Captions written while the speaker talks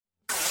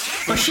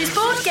Bush's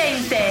Board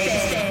Game Thing.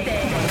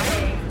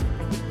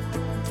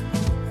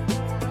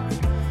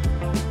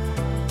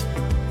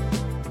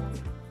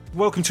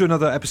 Welcome to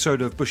another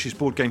episode of Bush's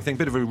Board Game Thing.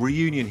 Bit of a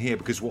reunion here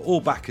because we're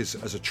all back as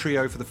a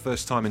trio for the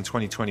first time in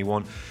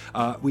 2021.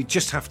 We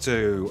just have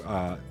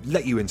to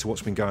let you into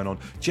what's been going on.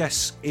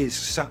 Jess is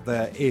sat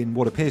there in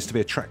what appears to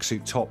be a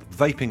tracksuit top,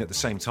 vaping at the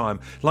same time,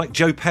 like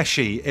Joe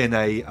Pesci in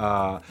a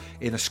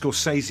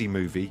Scorsese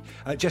movie.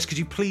 Jess, could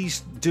you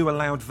please do a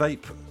loud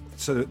vape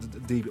so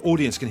that the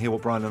audience can hear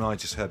what Brian and I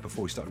just heard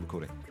before we started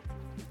recording?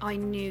 I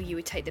knew you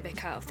would take the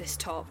mick out of this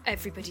top.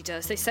 Everybody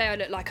does. They say I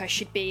look like I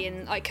should be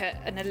in like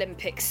an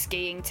Olympic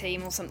skiing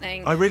team or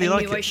something. I really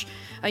like it.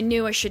 I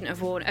knew I shouldn't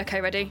have worn. Okay,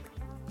 ready?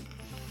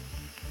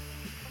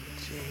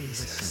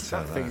 Jesus,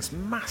 that thing is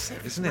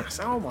massive, isn't it?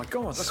 Oh my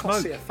god, I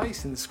can't see her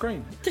face in the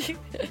screen.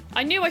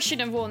 I knew I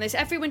shouldn't have worn this.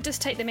 Everyone does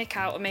take the mick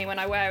out of me when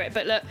I wear it,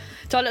 but look,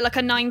 do I look like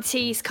a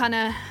 90s kind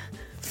of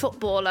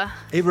footballer?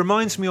 It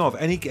reminds me of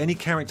any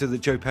character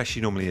that Joe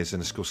Pesci normally is in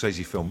a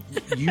Scorsese film.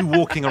 You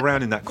walking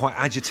around in that quite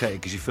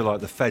agitated because you feel like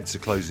the feds are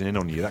closing in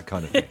on you, that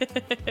kind of thing.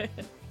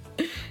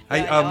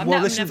 Hey,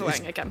 listen, never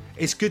wearing again.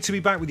 It's good to be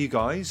back with you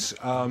guys.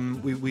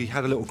 We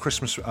had a little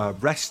Christmas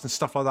rest and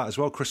stuff like that as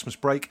well, Christmas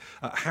break.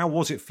 How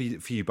was it for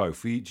you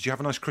both? Did you have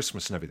a nice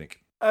Christmas and everything?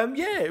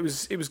 Yeah, it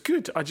was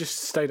good. I just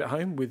stayed at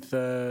home with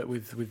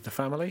the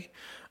family.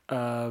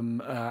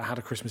 Had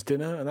a Christmas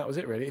dinner, and that was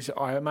it really. So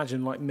I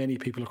imagine, like many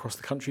people across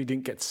the country,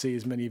 didn't get to see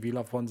as many of your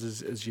loved ones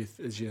as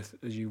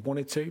you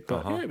wanted to,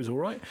 but yeah, it was all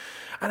right.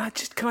 And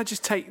can I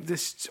just take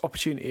this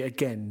opportunity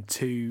again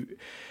to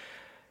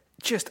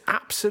just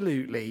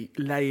absolutely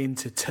lay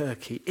into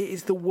turkey. It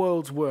is the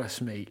world's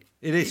worst meat.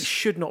 It is. It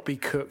should not be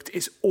cooked.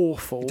 It's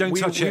awful. Don't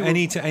touch it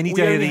any day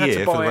of the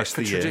year for the rest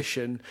of the year.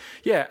 Tradition.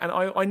 Yeah, and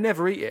I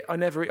never eat it.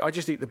 I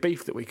just eat the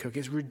beef that we cook.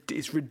 It's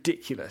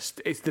ridiculous.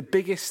 It's the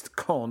biggest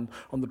con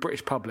on the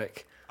British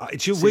public.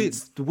 It's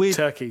weird.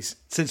 Turkeys.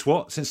 Since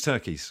what? Since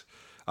turkeys.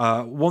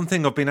 One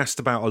thing I've been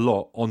asked about a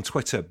lot on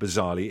Twitter,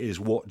 bizarrely,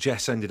 is what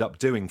Jess ended up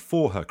doing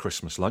for her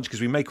Christmas lunch,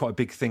 because we made quite a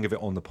big thing of it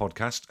on the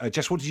podcast.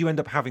 Jess, what did you end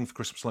up having for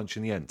Christmas lunch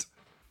in the end?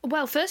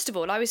 Well, first of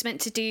all, I was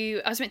meant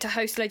to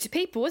host loads of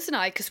people, wasn't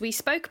I? Because we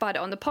spoke about it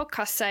on the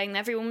podcast, saying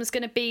everyone was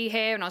going to be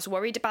here, and I was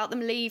worried about them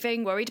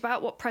leaving, worried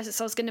about what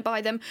presents I was going to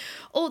buy them.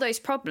 All those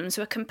problems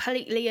were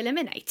completely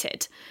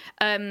eliminated,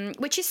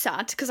 which is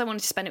sad because I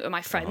wanted to spend it with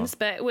my friends.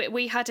 But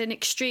we had an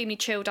extremely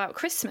chilled out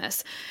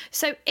Christmas.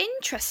 So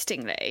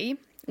interestingly,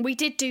 we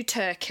did do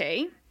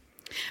turkey,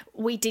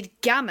 we did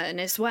gammon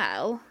as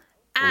well.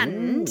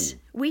 And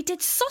we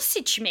did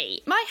sausage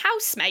meat. My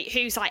housemate,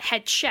 who's like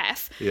head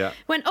chef,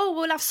 went, "Oh,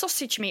 we'll have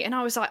sausage meat." And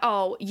I was like,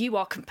 "Oh, you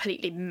are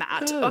completely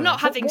mad. I'm not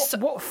having..."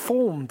 What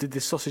form did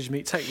this sausage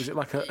meat take? Was it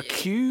like a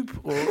cube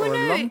or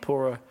a lump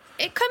or a...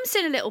 It comes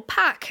in a little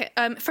pack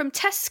from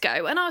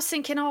Tesco. And I was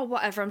thinking, oh,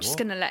 whatever, I'm just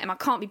going to let him. I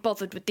can't be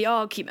bothered with the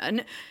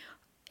argument.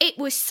 It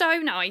was so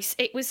nice.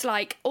 It was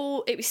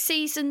it was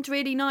seasoned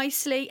really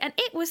nicely. And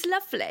it was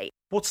lovely.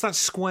 What's that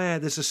square?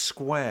 There's a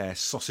square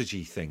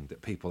sausagey thing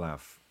that people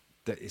have.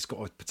 That it's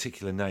got a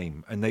particular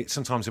name, and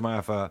sometimes they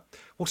might have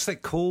what's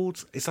that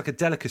called? It's like a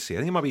delicacy. I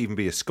think it might even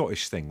be a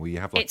Scottish thing where you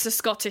have like... It's a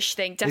Scottish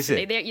thing,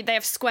 definitely. They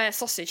have square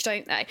sausage,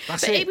 don't they?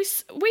 That's it.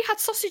 We had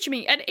sausage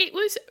meat, and it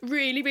was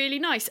really, really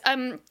nice.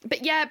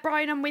 But yeah,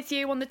 Brian, I'm with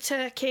you on the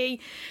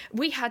turkey.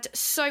 We had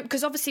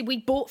because obviously we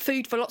bought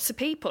food for lots of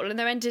people, and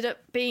there ended up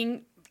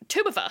being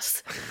 2 of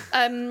us.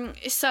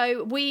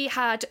 So we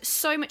had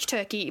so much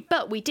turkey,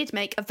 but we did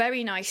make a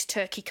very nice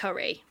turkey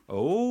curry.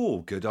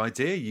 Oh, good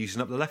idea,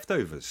 using up the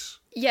leftovers.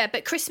 Yeah,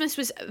 but Christmas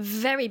was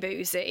very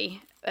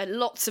boozy.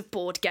 Lots of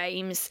board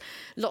games,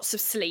 lots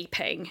of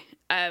sleeping.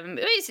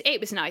 It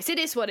was nice. It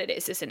is what it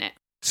is, isn't it?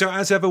 So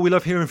as ever, we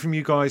love hearing from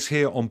you guys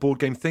here on Board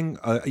Game Thing.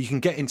 You can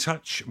get in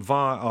touch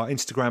via our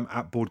Instagram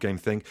at Board Game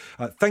Thing.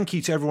 Thank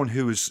you to everyone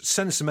who has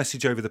sent us a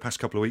message over the past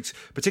couple of weeks.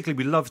 Particularly,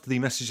 we loved the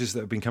messages that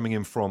have been coming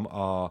in from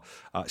our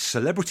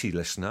celebrity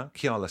listener,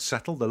 Kiala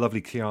Settle, the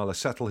lovely Kiala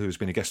Settle, who has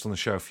been a guest on the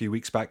show a few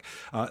weeks back.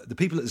 The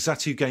people at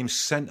Zatu Games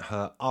sent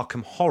her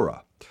Arkham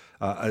Horror.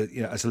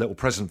 As a little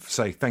present,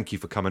 say thank you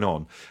for coming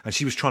on. And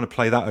she was trying to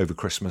play that over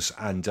Christmas,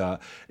 and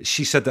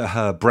she said that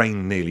her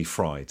brain nearly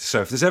fried.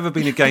 So if there's ever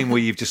been a game where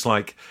you've just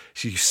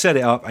you set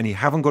it up and you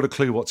haven't got a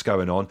clue what's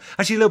going on,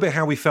 actually a little bit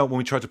how we felt when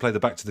we tried to play the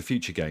Back to the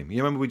Future game. You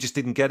remember we just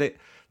didn't get it?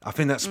 I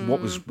think that's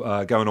what was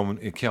going on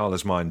in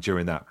Kiala's mind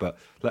during that, but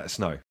let us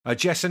know.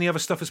 Jess, any other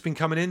stuff that's been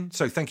coming in?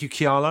 So thank you,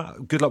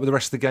 Kiala. Good luck with the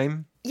rest of the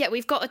game. Yeah,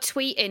 we've got a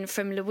tweet in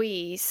from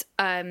Louise,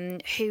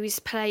 who's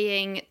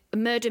playing a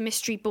murder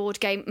mystery board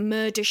game,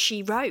 Murder,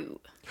 She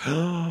Wrote.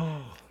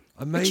 Amazing.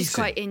 Which is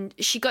quite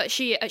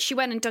she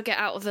went and dug it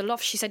out of the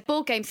loft. She said,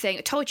 "Board game thing,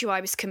 I told you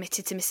I was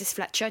committed to Mrs.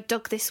 Fletcher.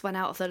 Dug this one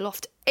out of the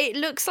loft. It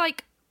looks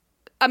like..."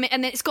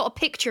 and it's got a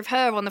picture of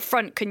her on the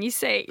front. Can you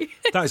see?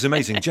 That is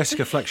amazing.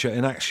 Jessica Fletcher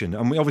in action.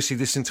 And obviously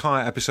this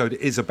entire episode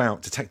is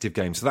about detective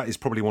games, so that is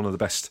probably one of the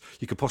best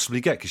you could possibly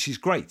get, because she's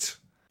great.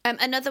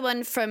 Another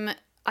one from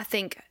I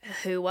think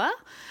Hua.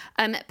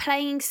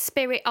 Playing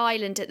Spirit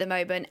Island at the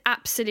moment,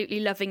 absolutely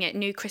loving it.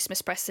 New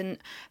Christmas present.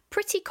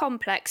 Pretty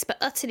complex, but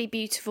utterly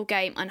beautiful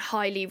game and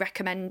highly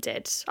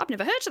recommended. I've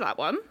never heard of that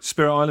one.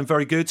 Spirit Island,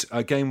 very good.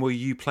 A game where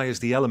you play as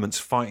the elements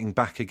fighting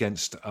back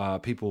against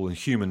people and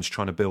humans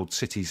trying to build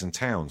cities and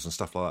towns and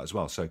stuff like that as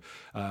well. So,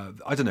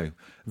 I don't know,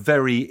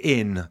 very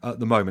in at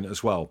the moment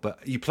as well.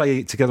 But you play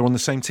it together on the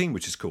same team,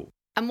 which is cool.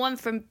 And one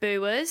from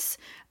Boers.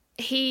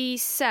 He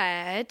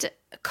said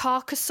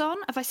Carcassonne.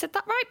 Have I said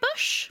that right,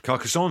 Bush?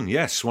 Carcassonne,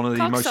 yes, one of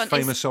the most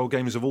famous old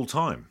games of all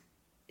time.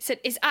 So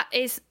is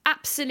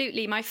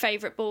absolutely my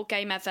favourite board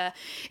game ever.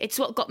 It's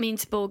what got me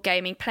into board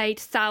gaming. Played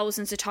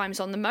thousands of times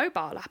on the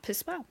mobile app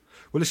as well.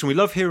 Well, listen, we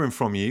love hearing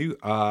from you.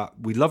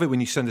 We love it when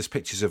you send us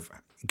pictures of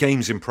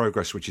games in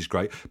progress, which is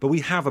great. But we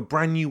have a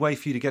brand new way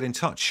for you to get in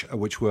touch,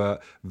 which we're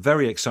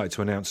very excited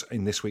to announce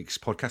in this week's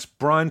podcast.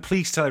 Brian,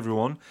 please tell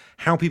everyone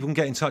how people can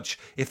get in touch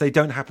if they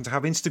don't happen to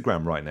have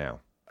Instagram right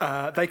now.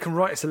 They can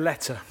write us a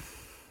letter.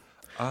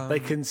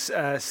 They can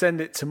send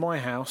it to my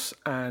house,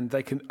 and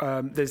they can.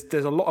 There's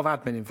a lot of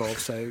admin involved,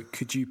 so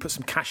could you put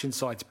some cash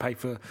inside to pay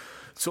for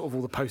sort of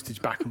all the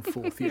postage back and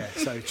forth? Yeah,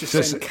 so just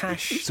send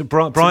cash. So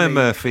Brian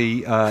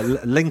Murphy,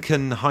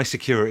 Lincoln High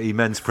Security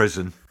Men's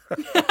Prison.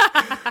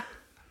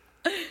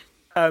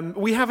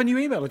 We have a new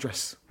email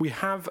address.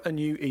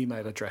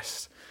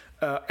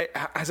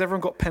 Has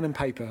everyone got pen and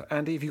paper?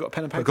 Andy, have you got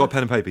pen and paper? I've got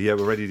pen and paper. Yeah,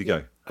 we're ready to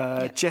go.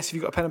 Jess, have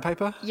you got a pen and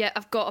paper? Yeah,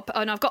 I've got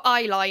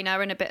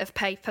eyeliner and a bit of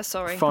paper.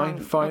 Sorry. Fine.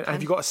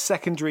 Have you got a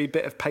secondary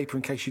bit of paper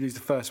in case you lose the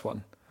first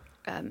one?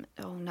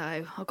 Oh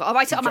no, I'll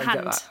write it on my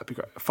hand. That'd be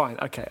great. Fine.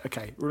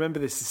 Okay. Remember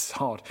this is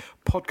hard.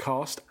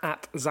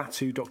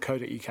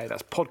 podcast@zatu.co.uk.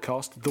 That's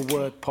podcast, the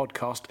word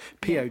podcast,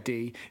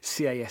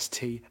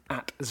 PODCAST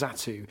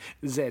 @zatu,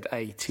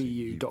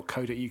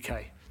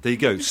 ZATU.co.uk. There you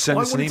go. Send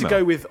us an email.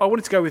 I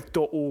wanted to go with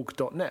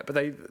 .org.net, but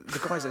the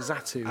guys at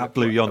Zatu at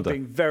Blue Yonder are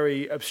being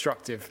very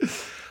obstructive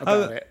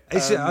about it.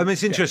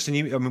 It's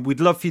interesting. We'd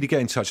love for you to get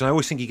in touch, and I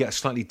always think you get a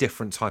slightly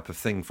different type of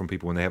thing from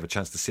people when they have a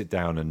chance to sit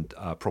down and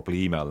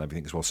properly email and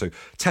everything as well. So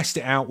test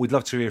it out. We'd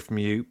love to hear from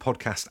you.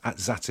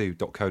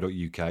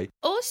 podcast@zatu.co.uk.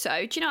 Also,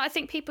 do you know what I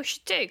think people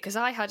should do? Because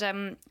I had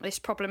this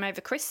problem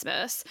over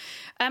Christmas.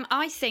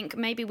 I think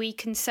maybe we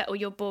can settle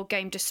your board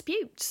game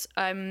disputes.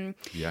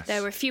 Yes.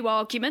 There were a few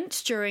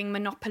arguments during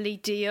Monopoly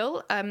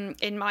Deal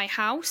in my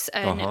house,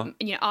 and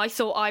I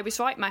thought I was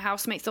right. My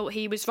housemate thought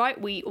he was right.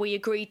 We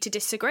agreed to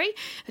disagree.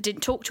 I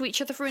didn't talk to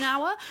each other for an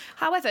hour.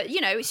 However, so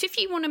if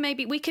you want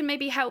to, we can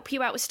help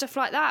you out with stuff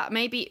like that.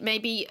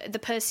 Maybe the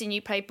person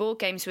you play board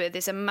games with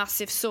is a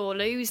massive sore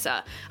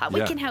loser.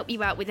 We can help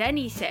you out with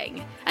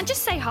anything, and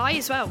just say hi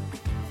as well.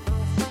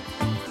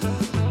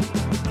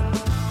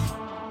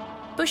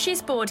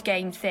 Bush's board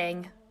game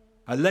thing.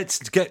 Let's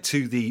get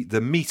to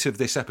the meat of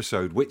this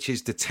episode, which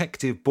is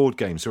detective board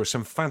games. There are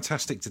some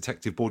fantastic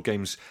detective board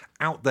games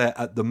out there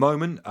at the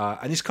moment,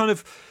 and it's kind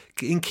of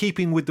in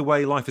keeping with the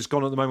way life has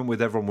gone at the moment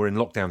with everyone. We're in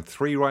lockdown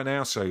 3 right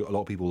now, so a lot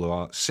of people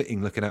are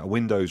sitting looking out of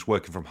windows,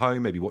 working from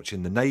home, maybe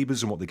watching the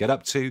neighbours and what they get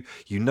up to.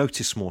 You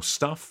notice more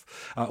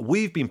stuff.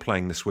 We've been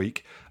playing this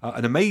week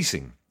an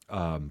amazing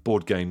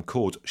board game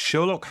called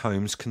Sherlock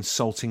Holmes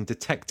Consulting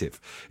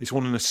Detective. It's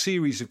one in a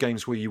series of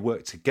games where you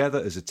work together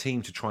as a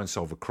team to try and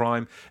solve a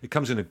crime. It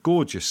comes in a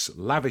gorgeous,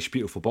 lavish,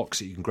 beautiful box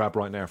that you can grab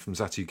right now from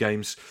Zatu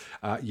Games.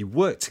 You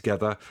work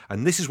together,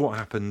 and this is what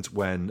happened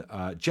when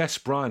Jess,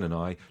 Brian and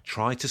I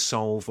tried to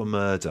solve a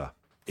murder.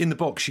 In the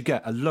box, you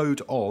get a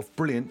load of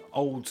brilliant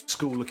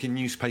old-school-looking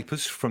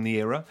newspapers from the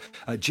era.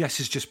 Jess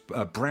is just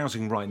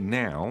browsing right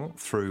now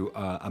through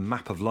a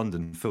map of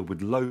London filled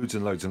with loads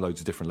and loads and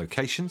loads of different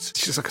locations.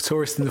 She's just like a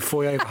tourist in the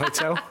foyer of a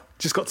hotel.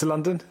 Just got to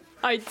London.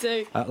 I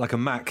do. Like a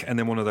Mac, and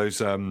then one of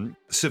those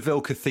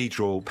Seville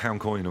Cathedral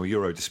pound coin or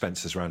euro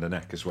dispensers around her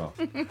neck as well.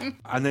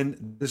 And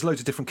then there's loads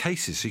of different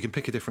cases, so you can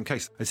pick a different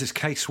case. This is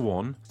case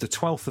 1, the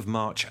 12th of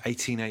March,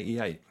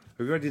 1888.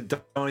 Are we ready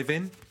to dive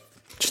in?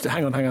 Just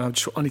hang on.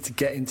 I need to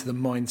get into the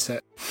mindset.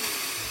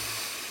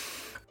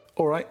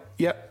 All right,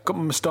 got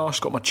my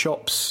moustache, got my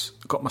chops,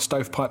 got my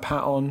stovepipe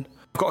hat on.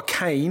 I've got a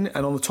cane,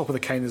 and on the top of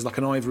the cane there's like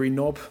an ivory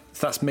knob.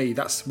 That's me.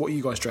 That's what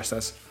you guys dressed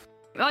as.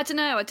 I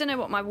don't know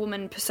what my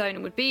woman persona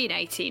would be in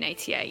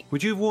 1888.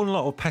 Would you have worn a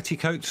lot of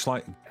petticoats,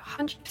 like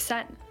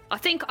 100%? I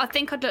think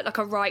I'd look like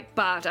a right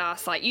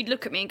badass. Like, you'd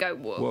look at me and go,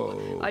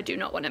 whoa. I do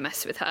not want to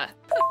mess with her.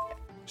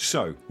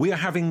 So, we are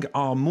having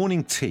our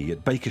morning tea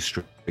at Baker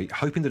Street,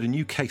 hoping that a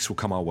new case will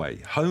come our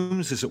way.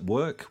 Holmes is at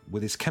work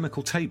with his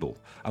chemical table,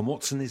 and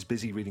Watson is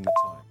busy reading the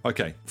Time.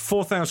 Okay,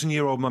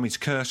 4,000-year-old mummy's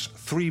curse,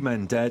 3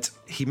 men dead.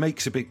 He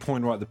makes a big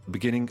point right at the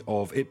beginning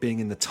of it being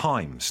in the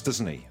Times,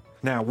 doesn't he?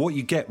 Now, what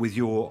you get with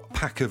your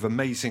pack of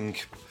amazing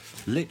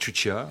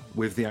literature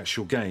with the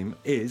actual game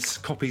is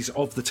copies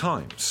of the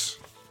Times.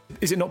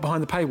 Is it not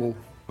behind the paywall?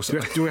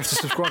 Do we have to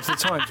subscribe to the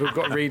Times? We've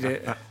got to read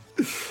it.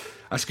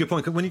 That's a good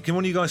point. Can one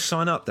of you guys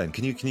sign up then?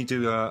 Can you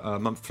do a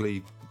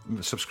monthly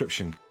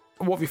subscription?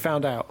 What have you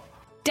found out?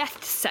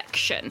 Death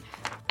section.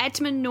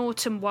 Edmund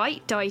Norton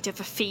White died of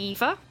a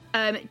fever.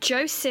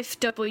 Joseph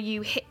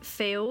W.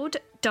 Hitfield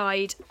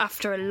died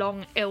after a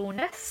long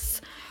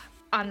illness.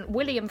 And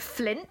William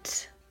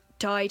Flint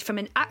died from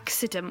an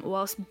accident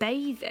whilst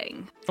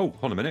bathing. Oh,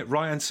 hold on a minute.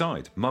 Right-hand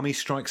side. Mummy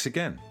Strikes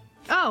Again.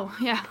 Oh,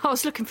 yeah, I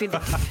was looking through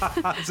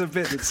the... That's a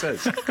bit that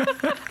says.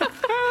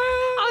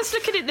 I was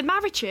looking at the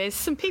marriages.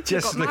 Some people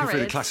Just got looking married.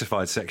 through the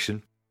classified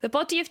section. The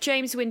body of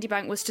James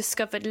Windybank was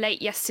discovered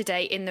late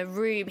yesterday in the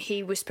room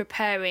he was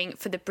preparing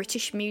for the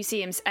British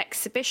Museum's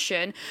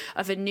exhibition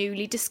of a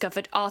newly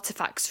discovered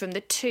artefacts from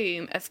the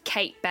tomb of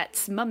Kate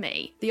Betts'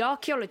 mummy. The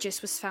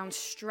archaeologist was found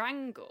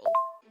strangled.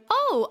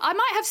 Oh, I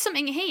might have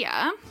something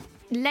here.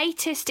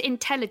 Latest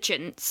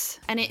intelligence.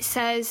 And it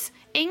says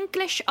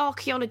English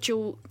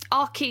archaeological...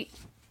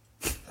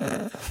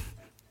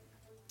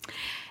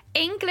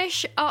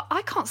 English...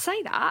 I can't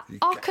say that.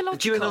 Archaeological.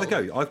 Give it another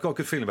go. I've got a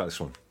good feeling about this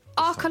one.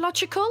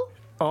 Archaeological?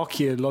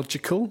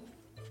 Archaeological?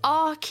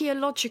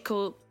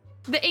 Archaeological.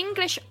 The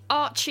English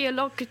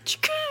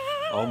archaeological...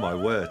 Oh, my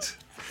word.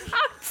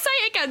 Say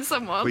it again,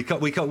 someone.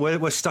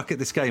 We're stuck at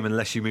this game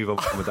unless you move on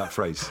with that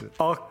phrase.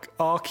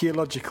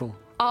 Archaeological.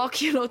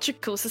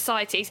 Archaeological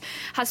Societies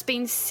has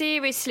been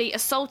seriously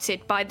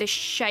assaulted by the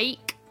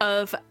Sheikh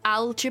of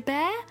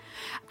Algeber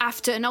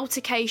after an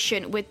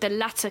altercation with the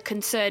latter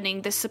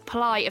concerning the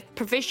supply of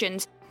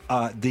provisions.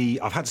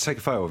 I've had to take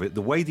a photo of it.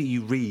 The way that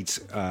you read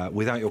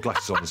without your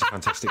glasses on is a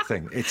fantastic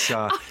thing.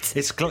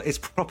 It's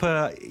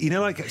proper. You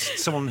know, like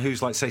someone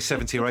who's like say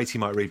 70 or 80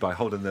 might read by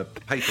holding the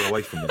paper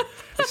away from them.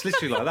 It's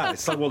literally like that.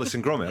 It's like Wallace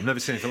and Gromit. I've never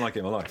seen anything like it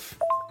in my life.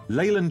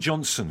 Leyland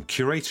Johnson,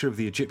 curator of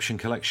the Egyptian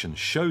collection,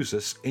 shows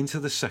us into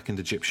the second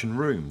Egyptian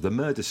room, the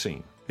murder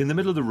scene. In the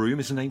middle of the room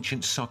is an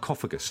ancient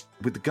sarcophagus.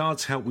 With the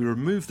guards' help, we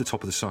removed the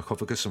top of the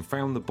sarcophagus and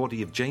found the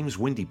body of James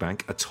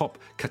Windybank atop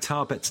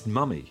Kate Betts'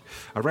 mummy.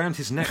 Around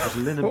his neck was a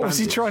linen bandage. What was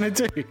he trying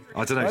to do?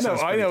 I don't know.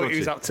 I know what he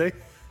was up to.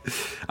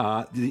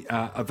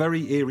 A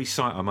very eerie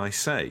sight, I might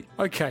say.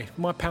 Okay,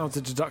 my powers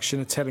of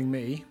deduction are telling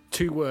me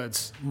 2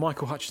 words.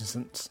 Michael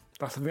Hutchinson's.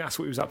 I think that's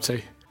what he was up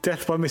to.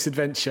 Death by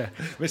misadventure.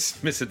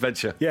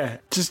 Misadventure. Yeah,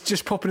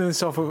 just popping in the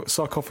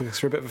sarcophagus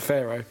for a bit of a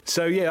pharaoh.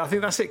 So yeah, I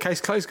think that's it.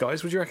 Case closed,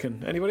 guys. What do you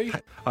reckon? Anybody?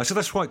 So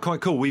that's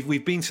quite cool.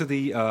 We've been to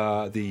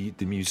the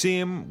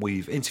museum.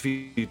 We've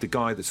interviewed the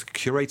guy that's the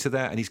curator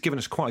there, and he's given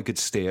us quite a good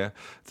steer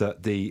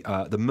that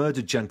the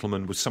murdered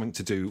gentleman was something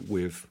to do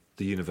with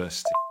the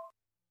university.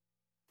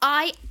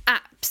 I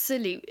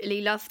absolutely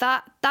love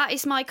that. That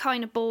is my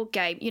kind of board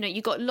game. You know,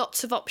 you've got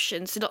lots of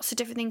options, lots of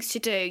different things to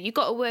do. You've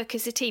got to work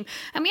as a team.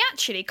 And we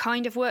actually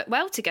kind of work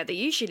well together.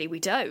 Usually we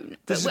don't.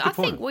 But I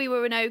think we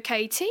were an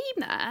okay team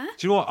there.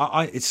 Do you know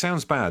what? It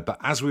sounds bad, but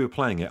as we were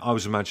playing it, I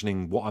was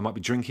imagining what I might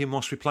be drinking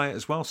whilst we play it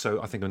as well.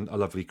 So I think a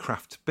lovely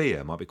craft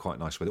beer might be quite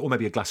nice with it. Or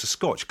maybe a glass of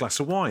scotch, glass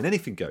of wine,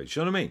 anything goes.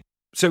 Do you know what I mean?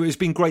 So it's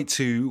been great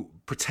to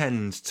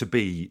pretend to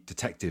be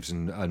detectives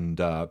and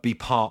be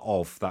part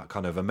of that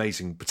kind of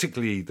amazing,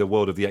 particularly the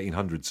world of the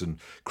 1800s and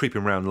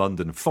creeping around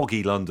London,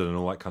 foggy London and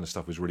all that kind of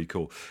stuff was really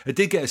cool. It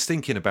did get us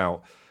thinking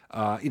about,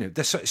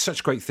 there's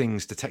such great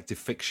things, detective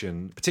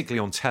fiction, particularly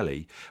on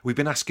telly. We've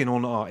been asking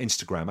on our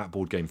Instagram, at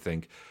Board Game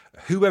Thing,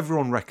 who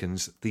everyone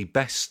reckons the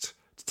best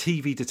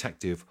TV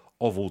detective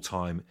of all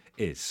time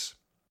is.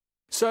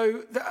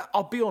 So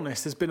I'll be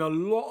honest, there's been a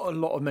lot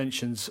of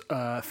mentions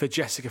for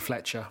Jessica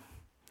Fletcher.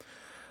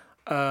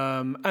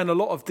 And a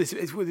lot of this,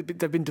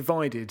 they've been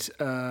divided.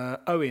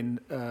 Owen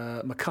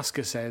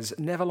McCusker says,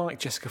 never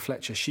liked Jessica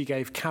Fletcher. She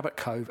gave Cabot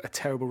Cove a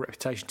terrible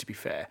reputation, to be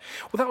fair.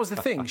 Well, that was the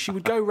thing. She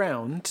would go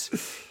round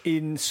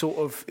in sort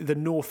of the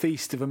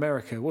northeast of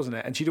America, wasn't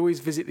it? And she'd always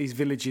visit these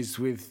villages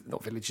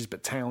not villages,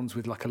 but towns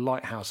with like a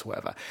lighthouse or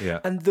whatever. Yeah.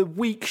 And the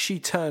week she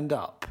turned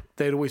up,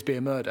 there'd always be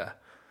a murder.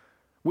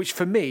 Which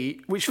for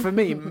me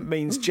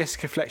means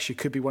Jessica Fletcher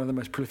could be one of the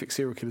most prolific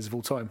serial killers of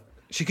all time.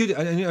 She could,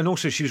 and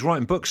also she was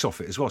writing books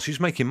off it as well. She was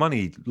making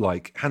money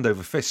like hand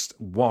over fist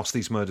whilst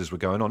these murders were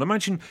going on.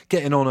 Imagine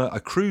getting on a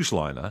cruise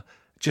liner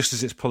just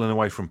as it's pulling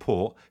away from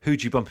port.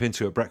 Who'd you bump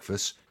into at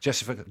breakfast?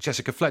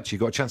 Jessica Fletcher. You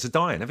got a chance of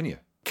dying, haven't you?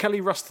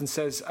 Kelly Ruston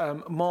says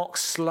Mark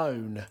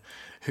Sloan,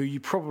 who you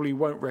probably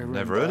won't remember.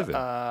 Never heard of him.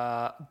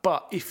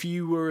 But if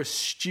you were a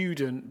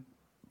student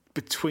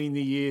between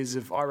the years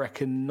of, I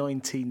reckon,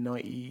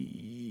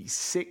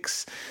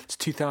 1996 to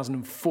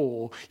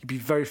 2004, you'd be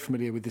very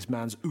familiar with this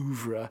man's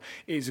oeuvre.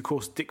 It is, of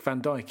course, Dick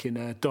Van Dyke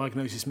in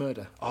Diagnosis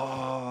Murder. Oh,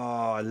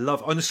 I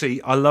love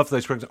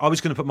those programs. I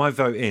was going to put my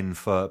vote in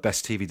for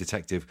Best TV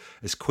Detective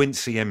as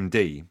Quincy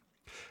MD,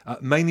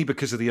 mainly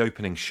because of the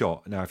opening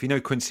shot. Now, if you know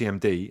Quincy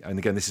MD, and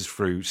again, this is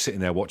through sitting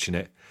there watching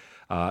it,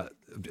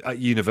 at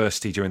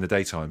university during the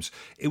daytimes,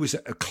 it was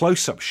a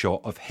close-up shot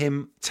of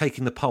him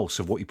taking the pulse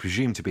of what you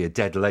presume to be a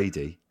dead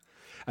lady,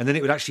 and then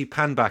it would actually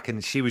pan back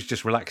and she was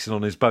just relaxing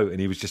on his boat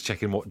and he was just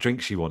checking what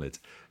drink she wanted.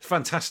 It's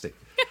fantastic.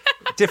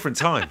 Different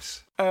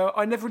times.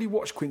 I never really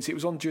watched Quincy. It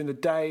was on during the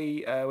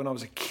day when I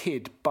was a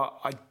kid, but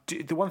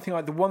the one thing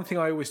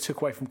I always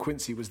took away from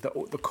Quincy was that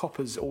the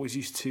coppers always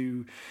used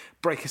to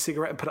break a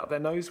cigarette and put up their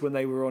nose when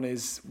they were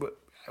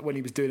when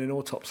he was doing an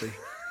autopsy.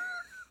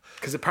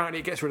 Because apparently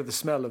it gets rid of the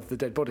smell of the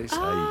dead bodies. So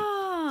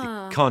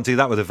Can't do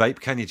that with a vape,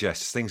 can you,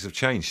 Jess? Things have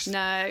changed.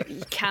 No,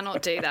 you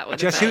cannot do that with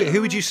Jess, a vape.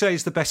 who would you say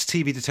is the best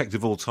TV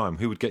detective of all time?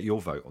 Who would get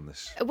your vote on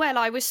this? Well,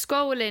 I was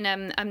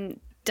scrolling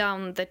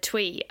down the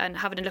tweet and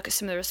having a look at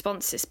some of the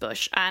responses,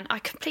 Bush, and I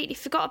completely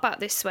forgot about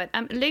this one.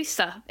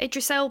 Luther,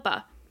 Idris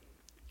Elba.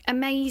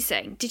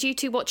 Amazing. Did you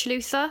two watch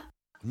Luther?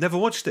 Never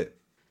watched it.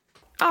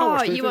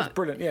 It's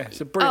brilliant. Yeah,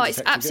 it's a brilliant.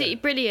 It's absolutely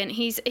brilliant.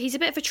 He's a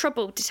bit of a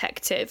trouble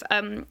detective,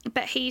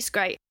 but he's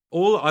great.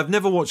 I've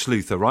never watched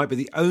Luther, right? But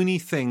the only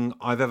thing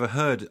I've ever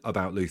heard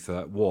about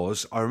Luther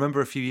was I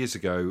remember a few years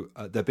ago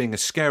there being a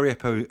scary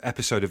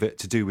episode of it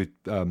to do with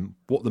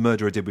what the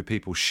murderer did with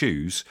people's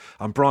shoes,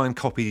 and Brian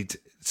copied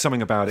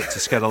something about it to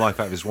scare the life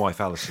out of his wife,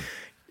 Alison.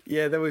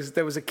 Yeah, there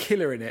was a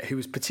killer in it who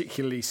was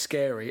particularly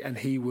scary, and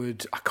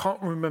I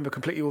can't remember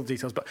completely all the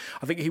details, but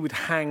I think he would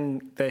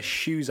hang their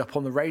shoes up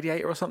on the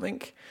radiator or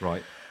something.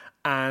 Right.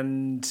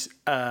 And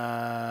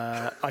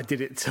I did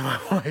it to my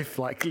wife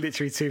like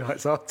literally 2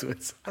 nights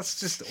afterwards. That's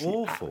just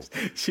awful.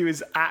 She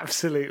was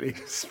absolutely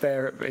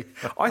spare at me.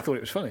 I thought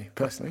it was funny,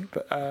 personally,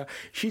 but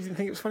she didn't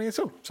think it was funny at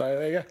all. So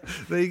there you go.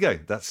 There you go.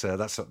 That's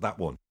that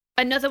one.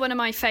 Another one of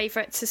my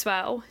favourites as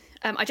well.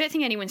 I don't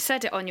think anyone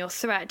said it on your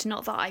thread,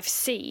 not that I've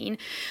seen.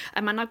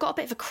 And I've got a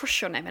bit of a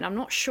crush on him, and I'm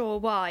not sure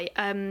why.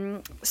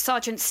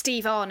 Sergeant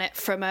Steve Arnott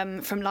from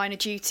Line of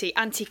Duty,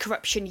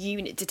 Anti-Corruption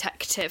Unit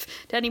Detective.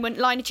 Did anyone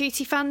Line of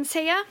Duty fans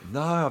here?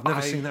 No, I've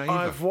never seen that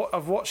either.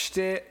 I've watched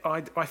it.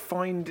 I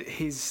find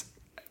his...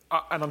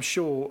 and I'm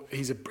sure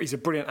he's a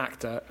brilliant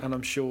actor, and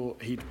I'm sure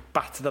he'd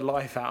batter the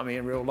life out of me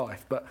in real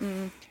life. But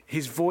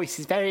his voice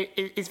is very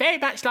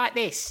much like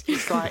this.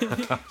 It's like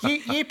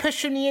you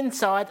push from the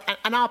inside,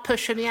 and I'll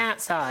push from the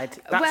outside.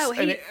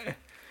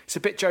 It's a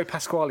bit Joe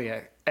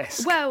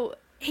Pasquale-esque. Well,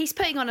 he's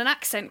putting on an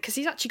accent because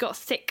he's actually got a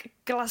thick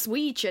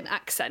Glaswegian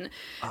accent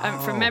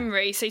from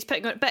memory. So he's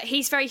putting on, but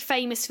he's very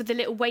famous for the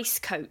little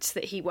waistcoats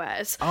that he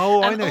wears.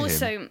 Oh, I know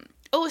him.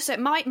 Also,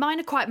 mine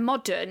are quite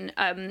modern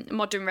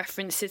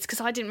references because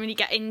I didn't really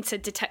get into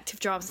detective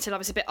dramas until I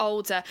was a bit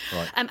older.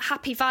 Right.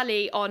 Happy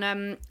Valley on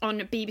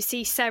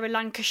BBC, Sarah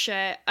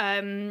Lancashire.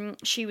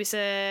 She was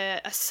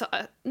a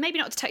maybe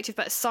not a detective,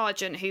 but a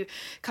sergeant who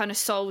kind of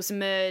solves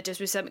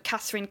murders. Was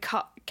Catherine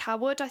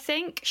Coward, I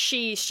think.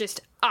 She's just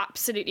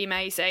absolutely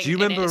amazing. Do you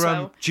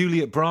remember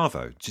Juliet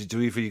Bravo?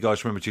 Do either of you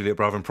guys remember Juliet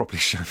Bravo and properly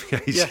showing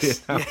age?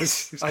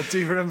 Yes, I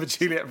do remember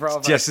Juliet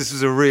Bravo. Yes, this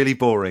was a really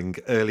boring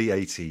early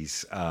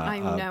 80s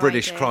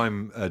British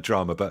crime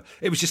drama, but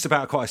it was just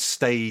about quite a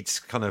staid,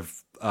 kind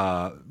of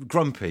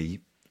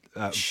grumpy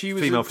she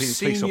was female a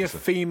senior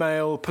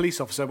female police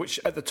officer, which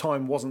at the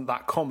time wasn't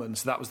that common,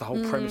 so that was the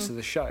whole premise of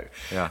the show.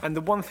 Yeah. And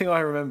the one thing I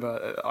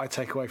remember I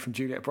take away from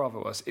Juliet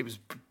Bravo was it was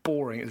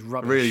boring, it was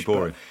rubbish. Really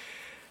boring.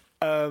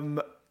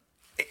 But,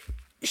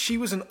 she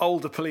was an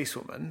older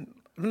policewoman,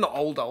 not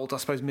old, I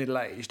suppose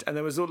middle-aged, and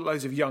there was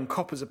loads of young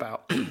coppers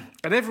about,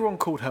 and everyone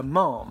called her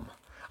Mom.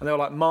 And they were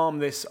like, Mom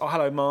this, oh,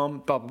 hello,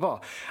 Mom, blah, blah, blah.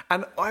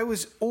 And I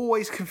was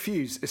always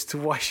confused as to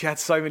why she had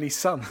so many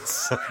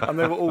sons. And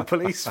they were all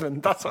policemen.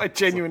 That's what I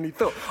genuinely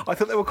thought. I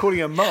thought they were calling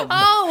her Mum.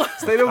 Oh!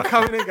 So they'd all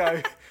come in and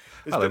go,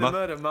 there's been a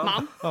murder,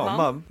 Mum.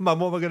 Mum,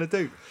 what am I going to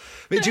do?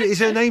 Is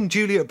her name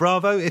Juliet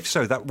Bravo? If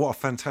so, what a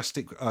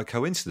fantastic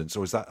coincidence.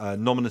 Or is that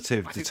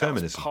nominative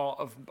determinism?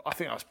 I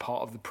think that was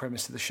part of the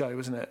premise of the show,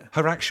 wasn't it?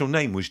 Her actual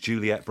name was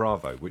Juliet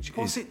Bravo, which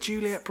was it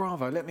Juliet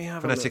Bravo? Let me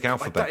have phonetic a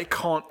look. alphabet. It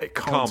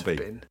can't be.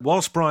 Been.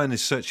 Whilst Brian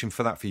is searching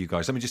for that for you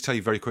guys, let me just tell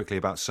you very quickly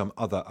about some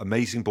other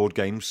amazing board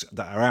games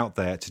that are out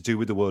there to do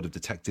with the world of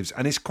detectives.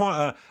 And it's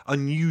quite an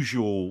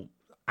unusual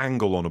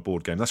angle on a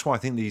board game. That's why I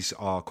think these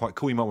are quite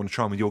cool. You might want to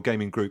try them with your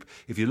gaming group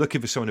if you're looking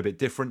for something a bit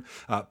different.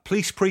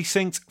 Police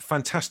Precinct,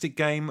 fantastic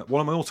game. One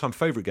of my all-time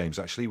favourite games,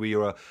 actually. We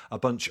are a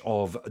bunch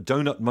of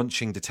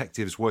donut-munching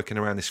detectives working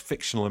around this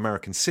fictional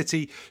American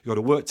city. You've got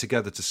to work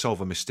together to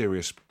solve a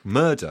mysterious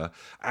murder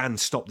and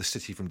stop the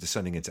city from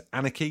descending into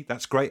anarchy.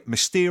 That's great.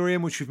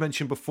 Mysterium, which we've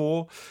mentioned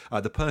before.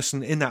 The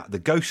person in that, the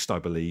ghost, I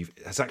believe,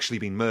 has actually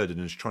been murdered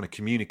and is trying to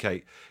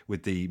communicate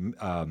with the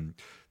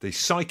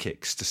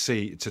psychics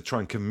to try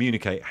and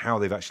communicate how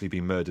they've actually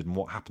been murdered and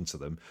what happened to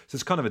them. So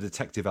there's kind of a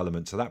detective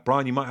element to that.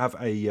 Brian, you might have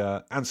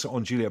a answer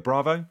on Juliet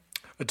Bravo.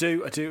 I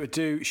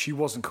do. She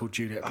wasn't called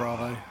Juliet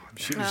Bravo.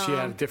 She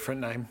had a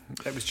different name.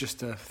 It was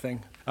just a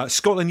thing.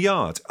 Scotland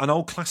Yard, an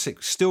old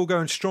classic, still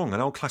going strong,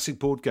 an old classic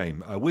board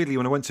game. Weirdly,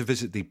 when I went to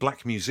visit the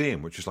Black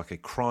Museum, which was like a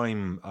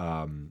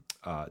crime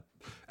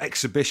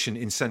exhibition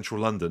in central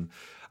London,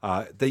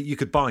 you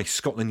could buy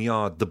Scotland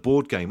Yard, the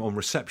board game, on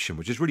reception,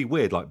 which is really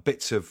weird, like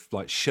bits of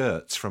like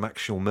shirts from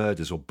actual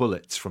murders or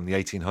bullets from the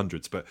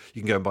 1800s, but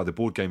you can go and buy the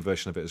board game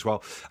version of it as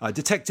well.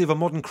 Detective, a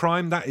modern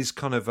crime, that is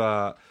kind of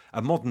a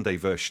modern day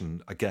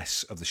version, I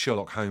guess, of the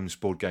Sherlock Holmes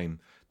board game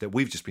that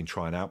we've just been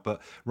trying out.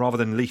 But rather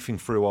than leafing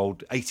through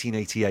old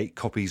 1888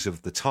 copies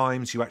of the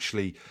Times, you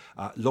actually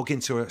log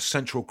into a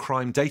central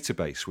crime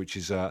database, which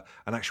is an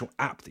actual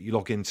app that you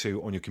log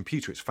into on your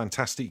computer. It's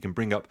fantastic. You can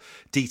bring up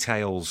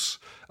details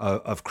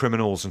of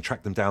criminals and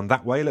track them down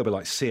that way, a little bit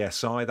like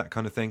CSI, that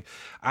kind of thing.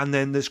 And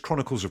then there's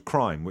Chronicles of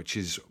Crime, which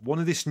is one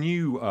of this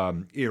new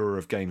era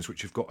of games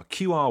which have got a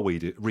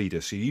QR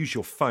reader. So you use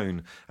your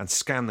phone and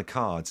scan the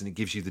cards and it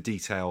gives you the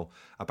detail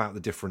about the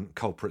different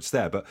culprits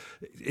there. But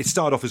it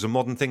started off as a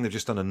modern thing. They've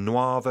just done a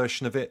noir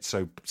version of it,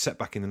 so set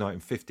back in the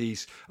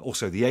 1950s.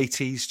 Also the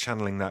 80s,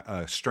 channeling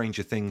that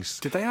Stranger Things.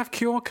 Did they have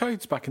QR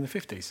codes back in the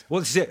 50s? Well,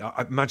 this is it.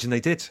 I imagine they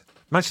did.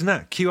 Imagine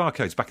that. QR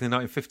codes back in the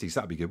 1950s.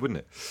 That'd be good, wouldn't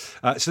it?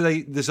 So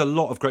there's a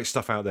lot of great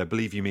stuff out there,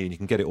 believe you me, and you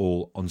can get it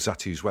all on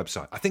Zatu's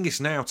website. I think it's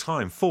now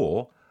time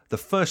for the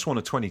first one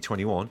of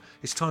 2021.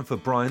 It's time for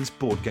Brian's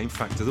Board Game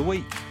Fact of the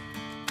Week.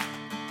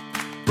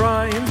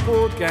 Brian's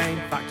Board Game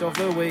Fact of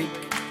the Week.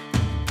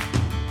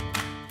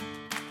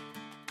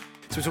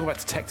 So we're talking about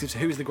detectives.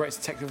 Who is the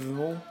greatest detective of them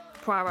all?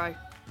 Poirot.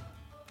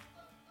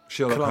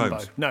 Sherlock Columbo.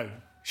 Holmes. No,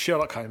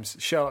 Sherlock Holmes.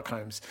 Sherlock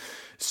Holmes.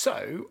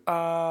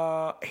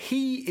 So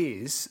he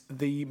is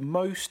the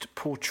most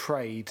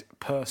portrayed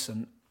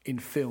person in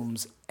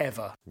films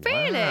ever.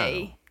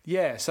 Really?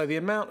 Yeah. So the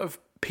amount of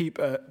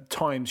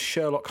times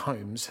Sherlock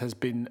Holmes has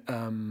been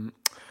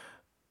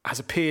has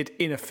appeared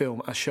in a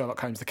film as Sherlock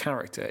Holmes, the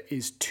character,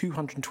 is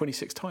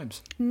 226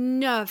 times.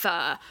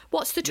 Never.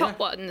 What's the top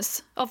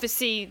ones?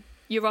 Obviously,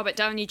 your Robert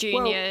Downey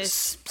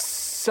Jr.'s.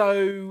 There's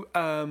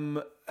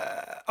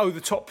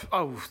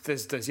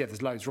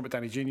loads. Robert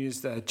Downey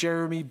Jr.'s.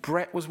 Jeremy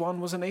Brett was one,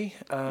 wasn't he?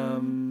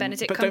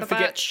 Benedict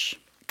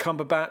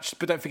Cumberbatch.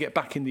 But don't forget,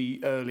 back in the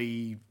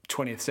early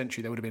 20th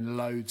century, there would have been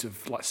loads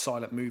of like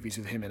silent movies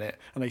with him in it,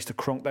 and they used to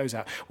cronk those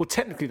out. Well,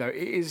 technically, though, it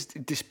is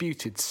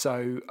disputed.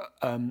 So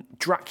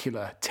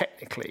Dracula,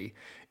 technically,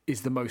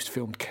 is the most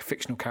filmed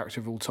fictional character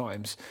of all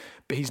times,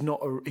 but he's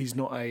not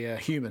a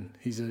human.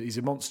 He's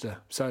a monster.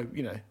 So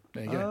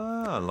there you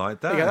go. Ah, I like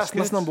that. Yeah,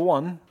 that's number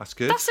one. That's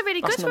good. That's a really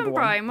good one,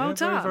 Brian. Well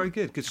done. Very, very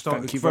good. Good start.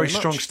 Thank you very very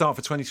strong much. start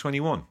for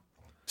 2021.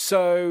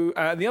 So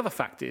the other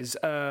fact is,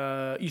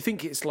 you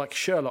think it's like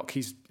Sherlock.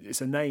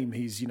 It's a name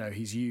he's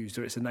used,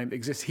 or it's a name that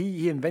exists.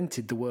 He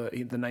invented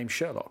the name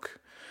Sherlock,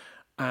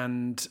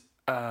 and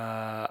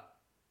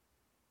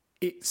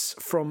it's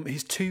from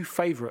his two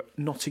favourite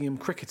Nottingham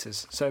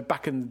cricketers. So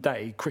back in the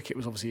day, cricket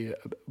was obviously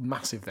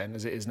massive then,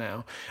 as it is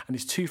now, and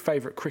his two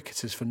favourite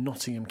cricketers for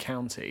Nottingham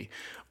County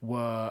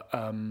were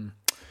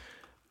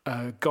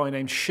a guy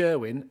named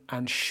Sherwin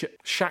and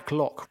Shaq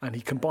Locke, and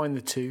he combined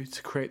the two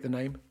to create the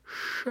name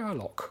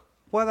Sherlock.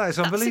 Well, that is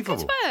unbelievable.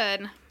 That's a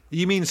good one.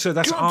 You mean so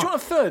that's Do you want a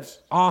third?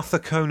 Arthur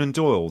Conan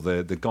Doyle,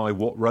 the guy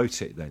what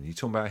wrote it? Then you're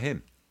talking about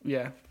him.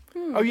 Yeah.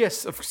 Oh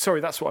yes, sorry,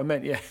 that's what I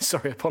meant. Yeah,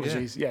 sorry,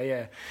 apologies. Yeah. Do you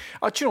know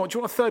what? Do you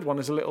want a third one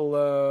as a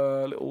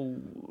little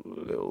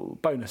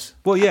bonus?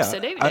 Well, yeah.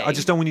 Absolutely. I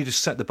just don't want you to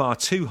set the bar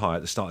too high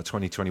at the start of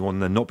 2021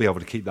 and then not be able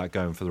to keep that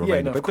going for the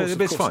remainder. no, of course,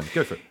 but it's fine.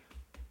 Go for it.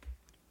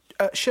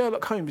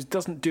 Sherlock Holmes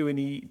doesn't do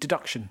any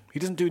deduction. He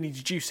doesn't do any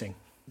deducing.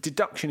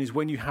 Deduction is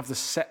when you have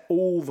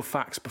all the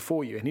facts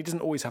before you, and he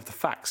doesn't always have the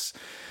facts.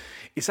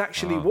 It's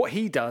actually what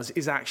he does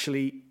is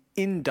actually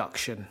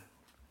induction.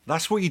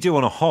 That's what you do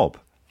on a hob.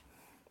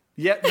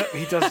 Yeah, no,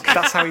 he does.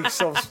 That's how he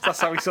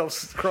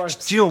solves crimes.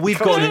 Do you know we've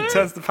got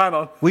turns the pan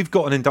on? We've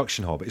got an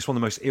induction hob. It's one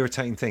of the most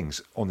irritating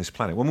things on this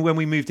planet. When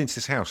we moved into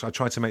this house, I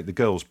tried to make the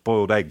girls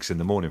boiled eggs in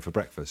the morning for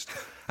breakfast,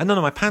 and none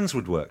of my pans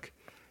would work.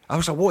 I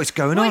was like, "What is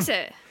going on?" What is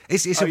it?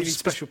 It's you need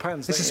special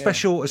pans. It's a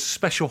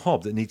special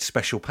hob that needs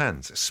special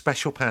pans.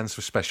 Special pans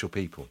for special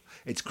people.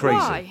 It's crazy.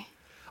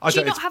 Why? Do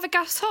you not have a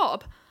gas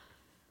hob?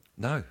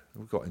 No,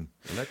 we've got an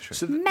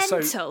electric.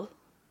 Mental.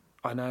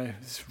 I know,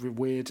 it's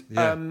weird.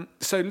 Yeah.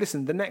 So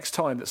listen, the next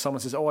time that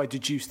someone says, "Oh, I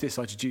deduced this,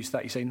 I deduced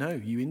that," you say, "No,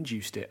 you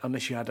induced it,"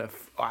 unless you had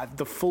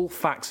the full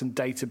facts and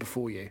data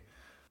before you.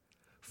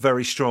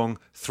 Very strong.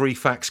 3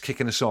 facts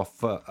kicking us off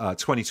for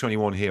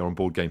 2021 here on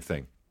Board Game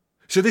Thing.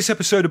 So this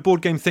episode of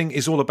Board Game Thing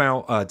is all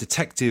about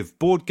detective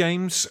board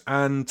games,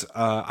 and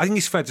I think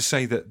it's fair to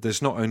say that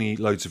there's not only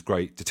loads of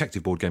great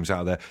detective board games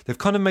out there, they've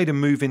kind of made a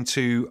move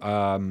into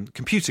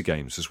computer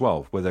games as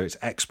well, whether it's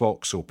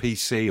Xbox or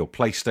PC or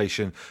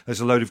PlayStation. There's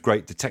a load of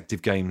great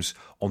detective games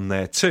on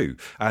there too.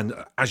 And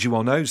as you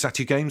well know,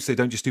 Zatu Games, they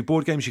don't just do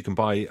board games, you can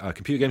buy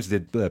computer games. They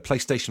did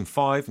PlayStation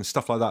 5 and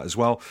stuff like that as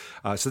well.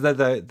 So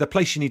they're the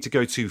place you need to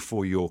go to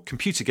for your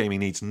computer gaming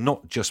needs,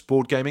 not just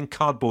board gaming,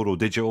 cardboard or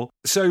digital.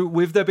 So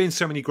with there being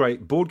so many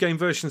great board game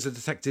versions of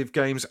detective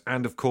games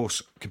and of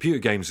course computer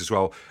games as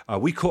well,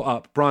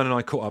 Brian and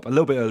I caught up a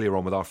little bit earlier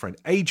on with our friend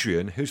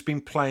Adrian, who's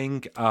been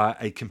playing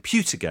a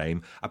computer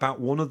game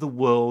about one of the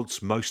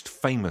world's most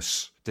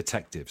famous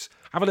detectives.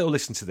 Have a little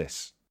listen to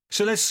this.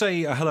 So let's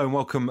say hello and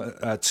welcome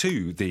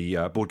to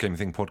the Board Game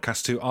Thing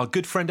podcast to our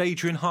good friend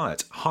Adrian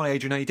Hyatt. Hi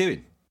Adrian, how you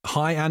doing?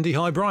 Hi, Andy.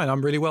 Hi, Brian.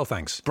 I'm really well,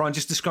 thanks. Brian,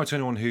 just describe to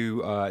anyone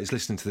who is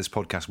listening to this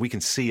podcast, we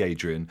can see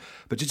Adrian,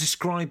 but just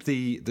describe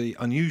the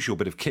unusual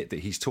bit of kit that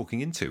he's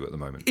talking into at the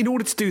moment. In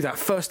order to do that,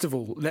 first of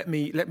all, let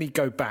me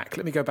go back.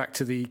 Let me go back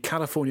to the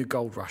California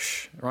Gold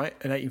Rush, right,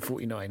 in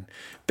 1849.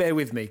 Bear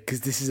with me,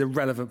 because this is a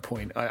relevant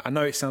point. I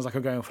know it sounds like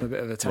I'm going off on a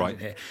bit of a tangent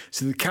here.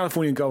 So the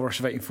California Gold Rush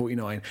of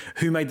 1849,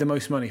 who made the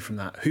most money from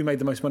that? Who made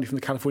the most money from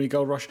the California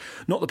Gold Rush?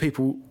 Not the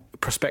people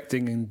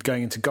prospecting and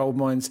going into gold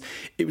mines.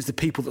 It was the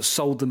people that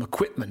sold them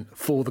equipment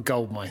for the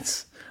gold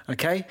mines.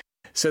 Okay?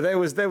 So there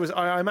was.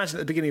 I imagine at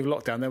the beginning of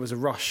lockdown, there was a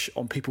rush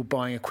on people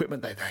buying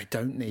equipment they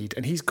don't need.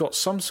 And he's got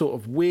some sort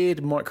of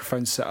weird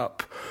microphone set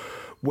up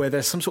where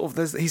there's some sort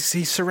of,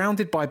 he's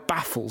surrounded by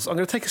baffles. I'm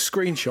going to take a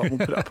screenshot and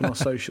we'll put it up on our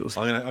socials.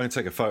 I'm going to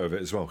take a photo of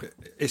it as well.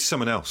 It's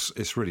someone else.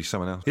 It's really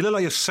someone else. You look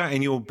like you're sat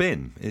in your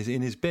bin,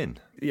 in his bin.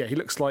 Yeah, he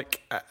looks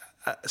like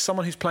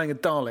someone who's playing a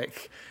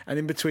Dalek, and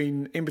in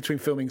between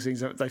filming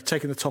scenes, they've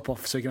taken the top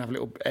off so you can have a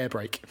little air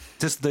break.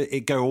 Does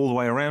it go all the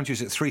way around you?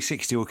 Is it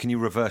 360, or can you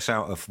reverse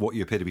out of what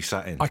you appear to be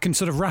sat in? I can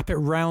sort of wrap it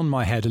round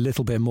my head a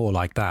little bit more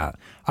like that.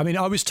 I mean,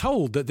 I was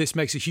told that this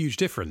makes a huge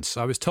difference.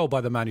 I was told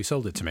by the man who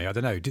sold it to me. I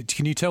don't know.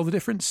 Can you tell the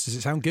difference? Does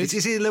it sound good?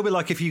 Is it a little bit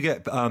like if you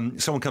get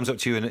someone comes up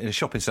to you in a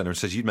shopping centre and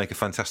says, you'd make a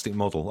fantastic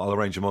model, I'll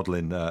arrange a model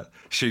in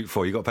shoot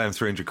for you. You've got to pay them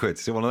 300 quid.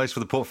 Is it one of those for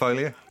the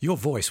portfolio? Your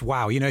voice,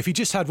 wow. You know, if you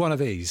just had one of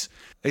these.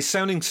 It's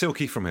sounding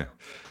silky from here.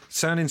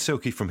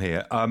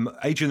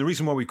 Adrian, the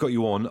reason why we've got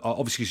you on,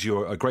 obviously, is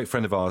you're a great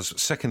friend of ours.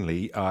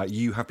 Secondly,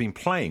 you have been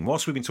playing,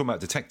 whilst we've been talking about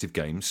detective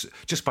games,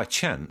 just by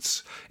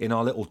chance, in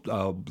our little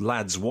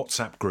lads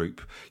WhatsApp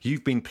group,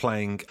 you've been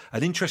playing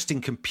an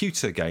interesting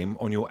computer game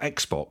on your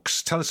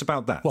Xbox. Tell us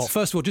about that. Well,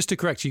 first of all, just to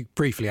correct you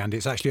briefly, Andy,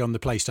 it's actually on the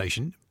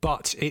PlayStation,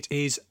 but it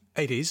is,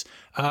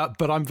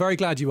 but I'm very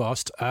glad you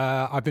asked.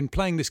 I've been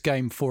playing this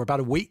game for about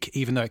a week,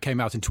 even though it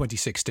came out in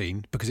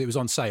 2016, because it was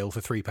on sale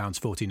for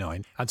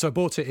 £3.49. And so I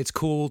bought it. It's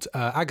called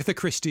Agatha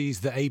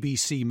Christie's The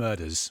ABC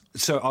Murders.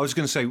 So I was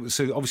going to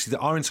say, obviously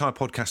our entire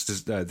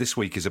podcast this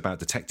week is about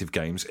detective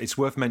games. It's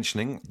worth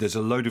mentioning there's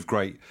a load of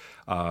great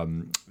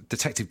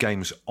detective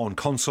games on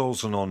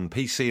consoles and on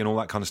PC and all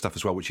that kind of stuff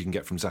as well, which you can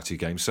get from Zatu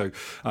Games. So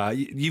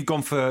you've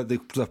gone for the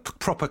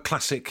proper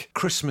classic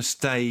Christmas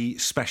Day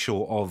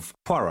special of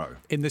Poirot.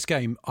 In this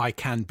game, I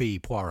can be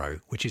Poirot,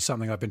 which is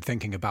something I've been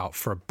thinking about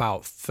for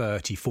about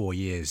 34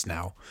 years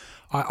now.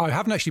 I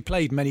haven't actually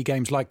played many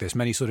games like this,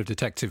 many sort of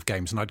detective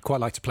games, and I'd quite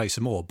like to play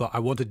some more, but I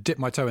want to dip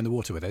my toe in the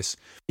water with this.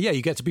 Yeah,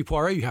 you get to be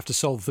Poirot, you have to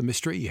solve the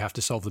mystery, you have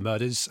to solve the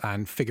murders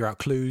and figure out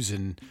clues.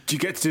 And do you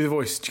get to do the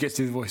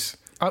voice?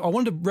 I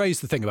wanted to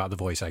raise the thing about the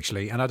voice,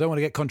 actually, and I don't want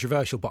to get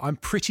controversial, but I'm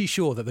pretty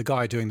sure that the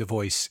guy doing the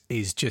voice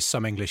is just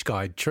some English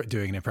guy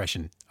doing an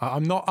impression.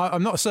 I'm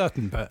not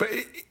certain, but... But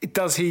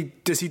does he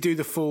do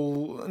the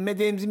full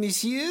Mesdames et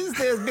Messieurs,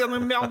 there's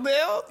Bernard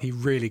Mardel? He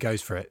really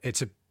goes for it.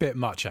 It's a bit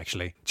much,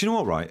 actually. Do you know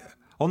what, right?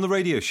 On the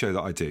radio show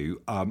that I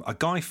do, a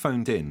guy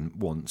phoned in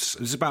once.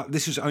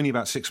 This was only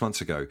about 6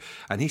 months ago,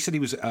 and he said he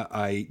was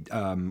a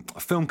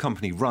film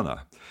company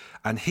runner,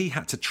 and he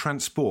had to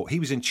transport. He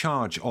was in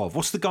charge of,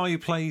 what's the guy who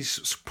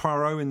plays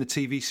Poirot in the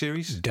TV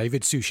series?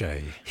 David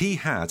Suchet. He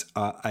had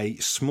a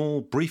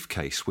small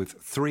briefcase with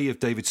 3 of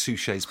David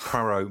Suchet's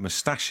Poirot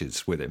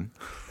moustaches with him.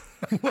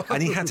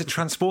 And he had to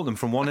transport them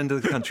from one end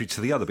of the country to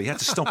the other, but he had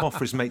to stop off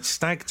for his mate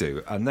stag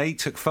do, and they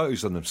took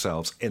photos of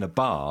themselves in a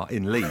bar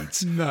in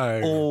Leeds,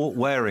 all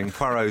wearing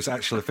Poirot's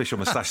actual official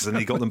moustaches, and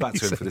he got them back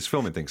to him for this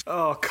filming thing.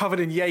 Oh, covered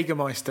in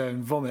Jägermeister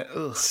and vomit.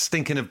 Ugh.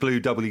 Stinking of blue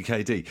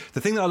WKD.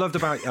 The thing that I loved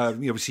about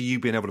obviously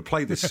you being able to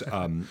play this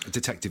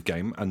detective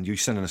game and you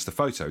sending us the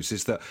photos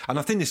is that, and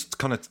I think this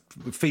kind of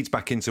feeds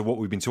back into what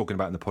we've been talking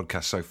about in the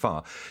podcast so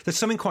far, there's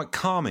something quite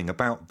calming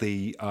about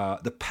the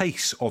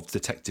pace of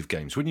detective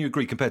games. Wouldn't you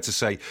agree, compared to,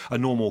 say, a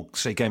normal,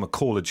 game of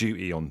Call of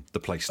Duty on the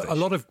PlayStation? A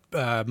lot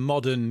of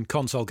modern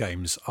console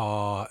games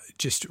are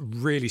just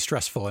really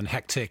stressful and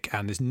hectic,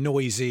 and there's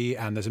noisy,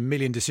 and there's a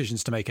million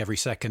decisions to make every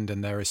second,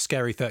 and there are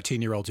scary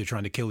 13-year-olds who are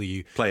trying to kill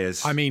you.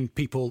 Players. I mean,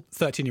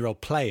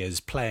 13-year-old players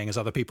playing as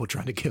other people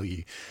trying to kill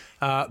you.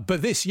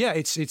 But this,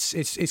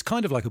 it's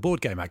kind of like a board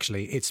game,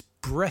 actually. It's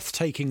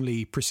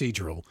breathtakingly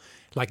procedural.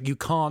 Like, you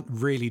can't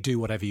really do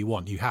whatever you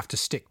want. You have to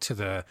stick to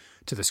the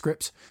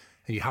script.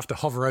 And you have to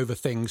hover over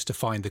things to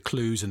find the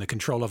clues, and the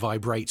controller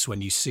vibrates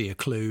when you see a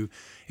clue.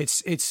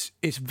 It's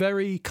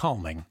very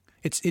calming.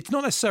 It's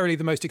not necessarily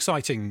the most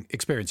exciting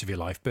experience of your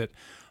life, but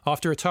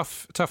after a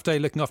tough day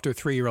looking after a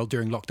 3-year-old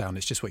during lockdown,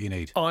 it's just what you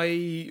need.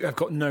 I have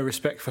got no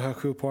respect for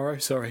Hercule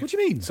Poirot, sorry. What do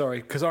you mean?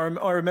 Sorry, because I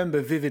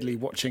remember vividly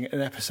watching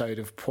an episode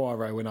of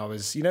Poirot when I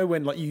was... You know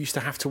when you used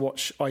to have to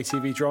watch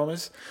ITV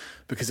dramas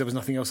because there was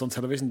nothing else on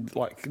television?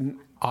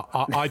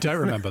 I don't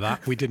remember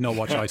that. We did not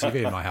watch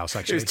ITV in my house,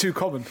 actually. It was too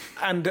common.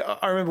 And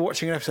I remember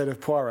watching an episode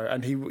of Poirot,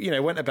 and he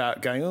went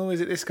about going, oh,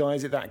 is it this guy,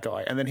 is it that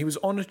guy? And then he was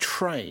on a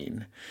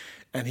train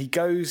And he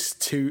goes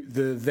to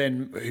the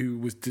then who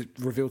was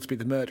revealed to be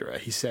the murderer.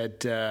 He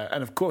said,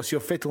 and of course,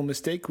 your fatal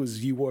mistake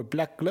was you wore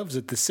black gloves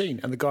at the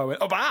scene. And the guy went,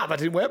 oh, but I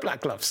didn't wear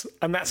black gloves.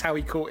 And that's how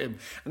he caught him.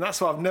 And that's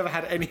why I've never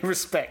had any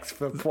respect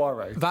for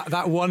Poirot.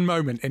 That one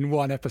moment in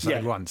one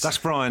episode once. That's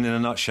Brian in a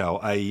nutshell,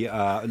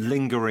 a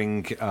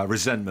lingering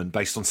resentment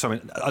based on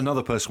something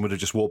another person would have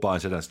just walked by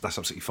and said, that's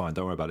absolutely fine,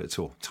 don't worry about it at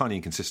all. Tiny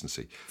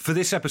inconsistency. For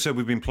this episode,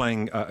 we've been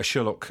playing a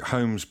Sherlock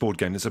Holmes board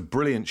game. There's a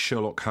brilliant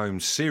Sherlock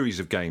Holmes series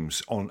of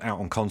games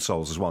out on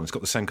consoles as well. It's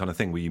got the same kind of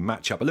thing where you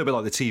match up, a little bit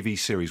like the TV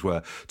series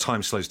where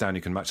time slows down,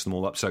 you can match them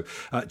all up. So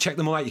check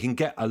them all out. You can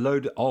get a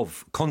load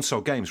of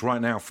console games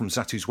right now from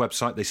Zatu's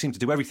website. They seem to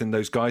do everything,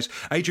 those guys.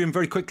 Adrian,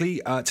 very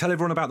quickly, tell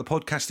everyone about the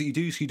podcast that you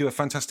do. So you do a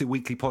fantastic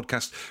weekly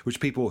podcast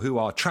which people who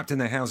are trapped in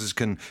their houses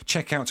can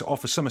check out to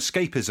offer some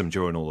escapism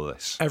during all of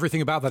this.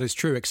 Everything about that is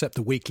true except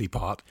the weekly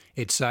part.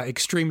 It's an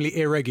extremely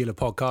irregular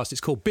podcast.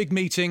 It's called Big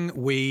Meeting.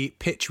 We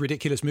pitch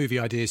ridiculous movie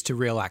ideas to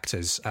real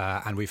actors,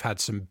 and we've had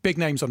some big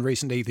names on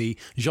recently, the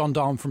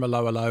gendarme from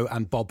Allo Allo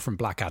and Bob from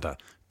Blackadder.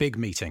 Big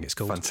Meeting, it's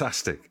called.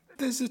 Fantastic.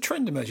 There's a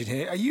trend emerging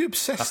here. Are you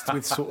obsessed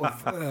with sort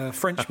of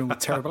Frenchmen with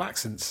terrible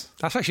accents?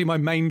 That's actually my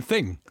main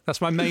thing. That's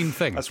my main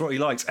thing. That's what he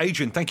likes.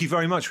 Adrian, thank you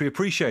very much. We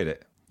appreciate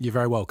it. You're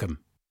very welcome.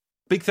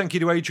 Big thank you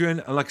to Adrian.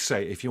 And like I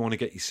say, if you want to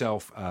get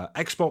yourself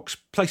Xbox,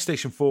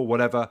 PlayStation 4,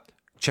 whatever,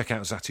 check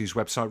out Zatu's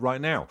website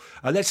right now.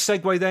 Let's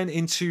segue then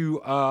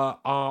into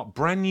our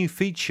brand new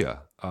feature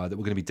that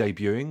we're going to be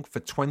debuting for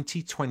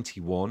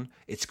 2021.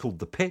 It's called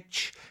The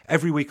Pitch.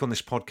 Every week on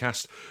this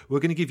podcast, we're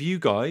going to give you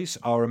guys,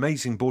 our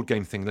amazing Board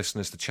Game Thing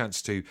listeners, the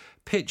chance to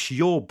pitch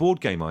your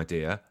board game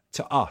idea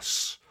to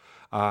us.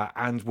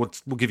 And we'll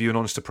give you an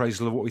honest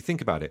appraisal of what we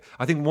think about it.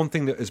 I think one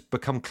thing that has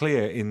become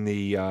clear in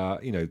the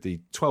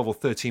the 12 or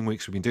 13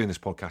 weeks we've been doing this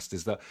podcast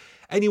is that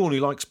anyone who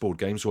likes board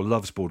games or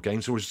loves board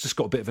games or has just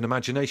got a bit of an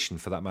imagination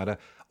for that matter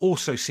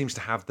also seems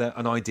to have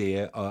an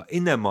idea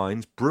in their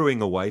mind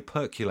brewing away,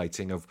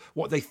 percolating of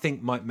what they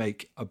think might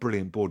make a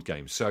brilliant board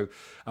game. So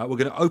we're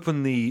going to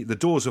open the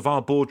doors of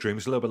our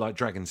boardrooms a little bit like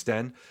Dragon's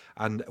Den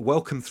and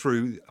welcome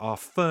through our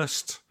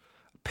first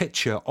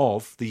picture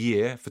of the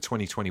year for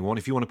 2021.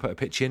 If you want to put a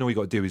pitch in, all you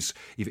got to do is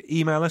either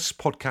email us,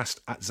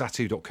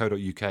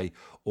 podcast@zatu.co.uk,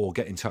 or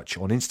get in touch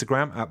on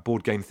Instagram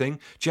 @BoardGameThing.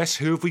 Jess,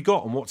 who have we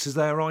got and what's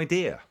their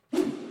idea?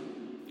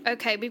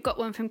 Okay, we've got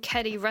one from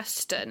Kelly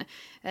Ruston,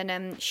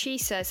 and she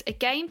says, a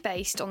game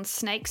based on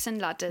Snakes and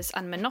Ladders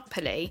and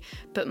Monopoly,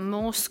 but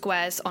more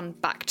squares on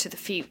Back to the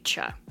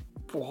Future.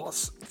 What?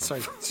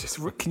 Sorry,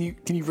 can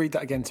you read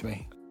that again to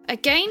me? A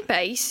game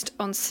based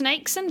on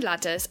Snakes and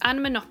Ladders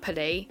and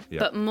Monopoly,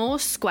 but more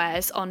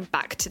squares on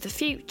Back to the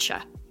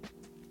Future.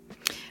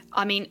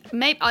 I mean,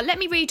 maybe let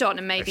me read on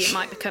and maybe it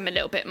might become a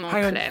little bit more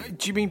clear.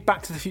 Do you mean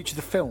Back to the Future,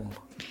 the film?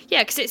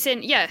 Yeah, because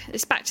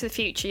it's Back to the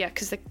Future,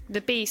 because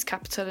the B's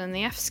capital and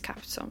the F's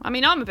capital. I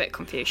mean, I'm a bit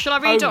confused. Shall I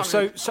read on?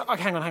 So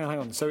hang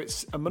on. So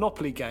it's a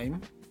Monopoly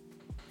game,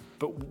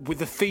 but with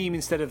the theme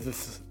instead of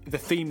the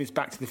theme is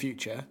Back to the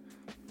Future.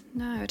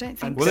 No, I don't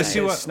think well,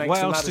 so. let's see what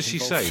else does she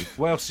say?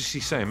 What else does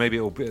she say? Maybe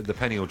the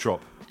penny will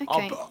drop.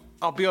 Okay.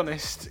 I'll be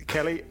honest,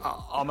 Kelly,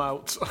 I'm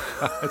out.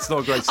 It's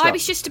not a great start. I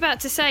was just about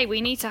to say we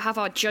need to have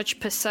our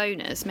judge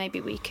personas. Maybe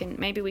we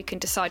can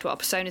decide what our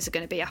personas are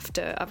going to be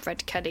after I've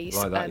read Kelly's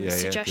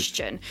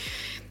suggestion.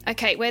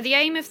 Okay, where the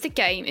aim of the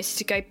game is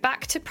to go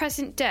back to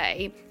present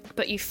day,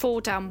 but you fall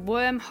down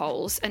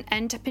wormholes and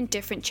end up in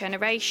different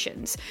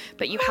generations.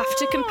 But you have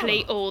to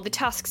complete all the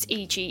tasks,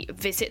 e.g.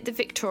 visit the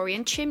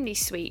Victorian chimney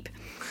sweep,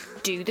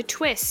 do the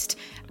twist,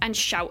 and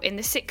shout in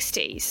the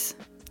 60s.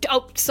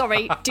 Oh,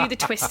 sorry, do the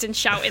twist and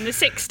shout in the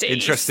 60s.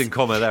 Interesting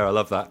comma there, I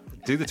love that.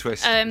 Do the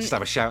twist, just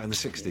have a shout in the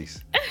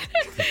 60s.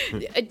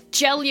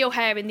 Gel your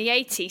hair in the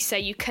 80s, so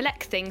you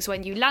collect things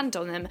when you land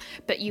on them,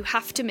 but you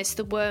have to miss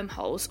the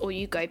wormholes or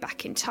you go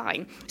back in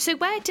time. So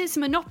where does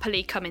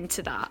Monopoly come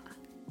into that?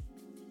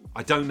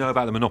 I don't know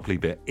about the Monopoly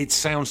bit. It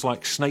sounds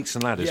like Snakes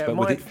and Ladders, but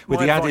with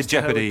the added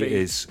jeopardy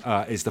is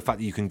the fact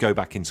that you can go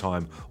back in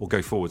time or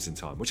go forwards in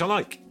time, which I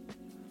like.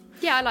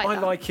 Yeah, I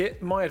like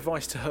it. My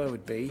advice to her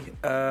would be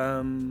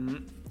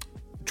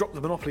drop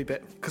the Monopoly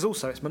bit, because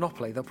also it's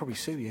Monopoly. They'll probably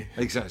sue you.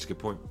 Exactly, that's a good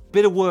point.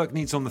 Bit of work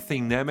needs on the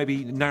theme there.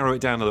 Maybe narrow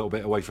it down a little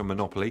bit away from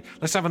Monopoly.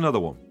 Let's have another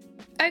one.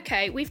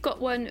 Okay, we've got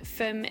one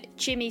from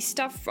Jimmy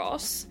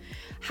Stavros.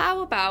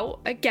 How about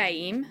a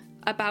game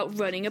about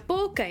running a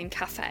board game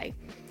cafe?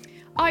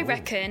 I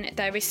reckon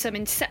there is some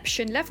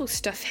Inception level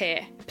stuff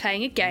here.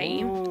 Playing a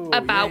game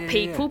about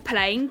people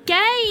playing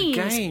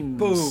games.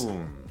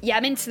 Boom. Yeah,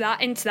 I'm into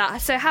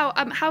that. So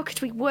how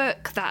could we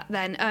work that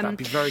then? That'd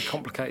be very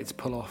complicated to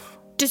pull off.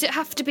 Does it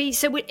have to be,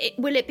 so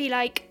will it be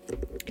like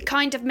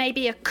kind of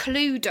maybe a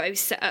Cluedo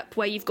setup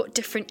where you've got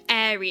different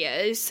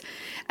areas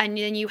and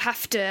then you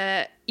have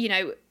to,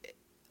 I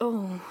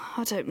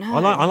don't know.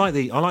 I like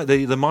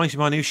the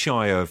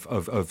minutiae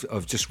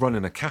of just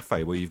running a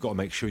cafe where you've got to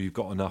make sure you've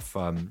got enough,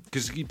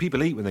 because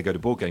people eat when they go to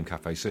board game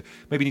cafes, so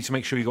maybe you need to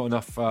make sure you've got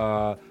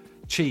enough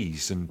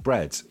cheese and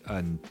bread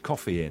and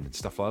coffee in and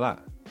stuff like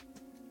that.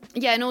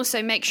 Yeah, and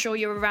also make sure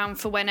you're around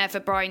for whenever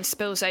Brian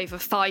spills over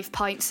 5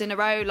 pints in a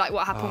row, like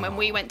what happened when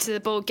we went to the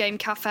board game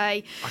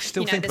cafe. I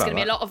still think think there's about going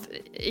to be a lot of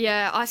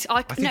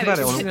I think about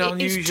it on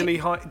unusually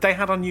high. They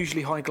had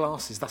unusually high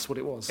glasses. That's what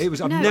it was. It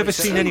was. I've never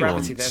seen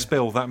anyone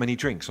spill that many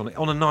drinks on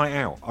a night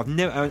out. I've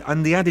never.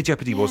 And the added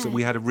jeopardy was that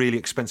we had a really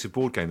expensive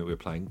board game that we were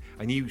playing,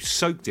 and you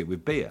soaked it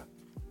with beer.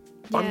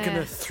 Yeah. I'm going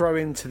to throw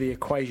into the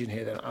equation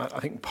here. Then I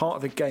think part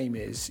of the game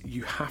is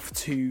you have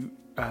to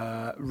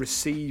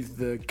receive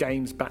the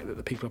games back that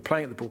the people are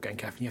playing at the board game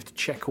cafe. And you have to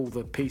check all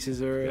the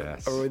pieces are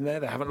in there.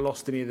 They haven't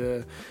lost any of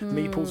the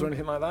meeples or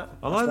anything like that.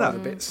 I like that. One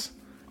of the bits.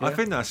 Yeah. I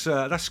think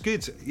that's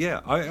good.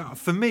 Yeah,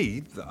 for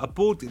me,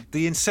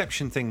 the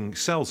Inception thing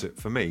sells it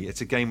for me. It's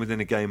a game within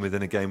a game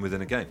within a game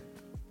within a game.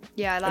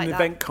 Yeah, I like that. An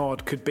event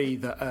card could be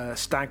that a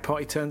stag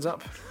party turns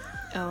up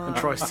and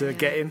tries to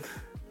get in.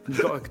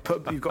 You've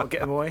got to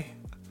get them away.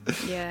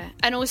 Yeah,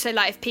 and also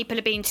like if people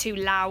are being too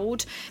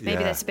loud,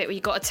 maybe there's a bit where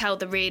you've got to tell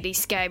the really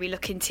scary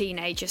looking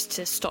teenagers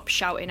to stop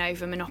shouting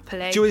over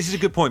Monopoly. This is a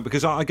good point,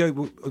 because I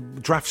go,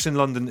 Drafts in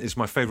London is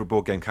my favourite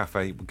board game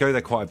cafe. We go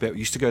there quite a bit. We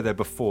used to go there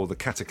before the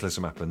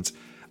Cataclysm happened,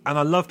 and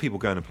I love people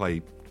going to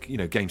play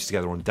games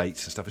together on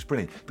dates and stuff. It's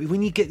brilliant. But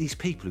when you get these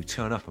people who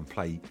turn up and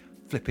play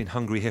flipping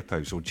Hungry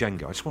Hippos or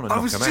Jenga, I just want to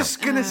knock them out. I was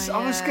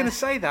going to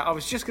say that. I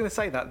was just going to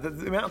say that.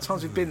 The amount of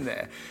times we've been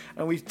there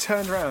and we've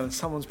turned around and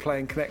someone's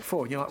playing Connect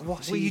 4 and you're like,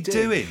 what are you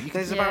doing?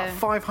 There's about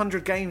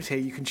 500 games here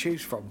you can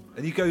choose from.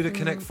 And you go to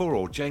Connect 4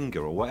 or Jenga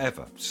or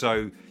whatever.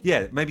 So,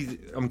 yeah, maybe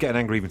I'm getting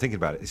angry even thinking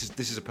about it.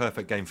 This is a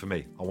perfect game for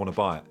me. I want to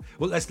buy it.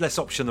 Well, let's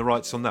option the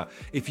rights on that.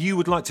 If you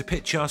would like to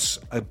pitch us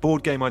a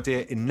board game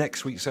idea in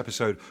next week's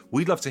episode,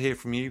 we'd love to hear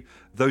from you.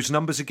 Those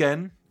numbers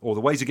again, or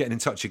the ways of getting in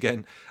touch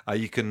again,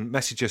 you can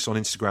message us on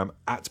Instagram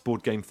at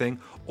BoardGameThing,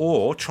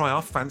 or try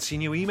our fancy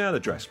new email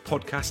address,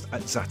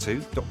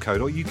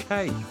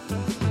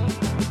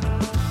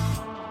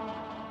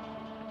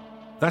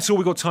 podcast@zatu.co.uk. That's all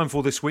we've got time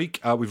for this week.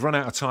 We've run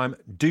out of time.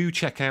 Do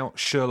check out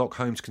Sherlock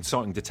Holmes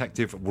Consulting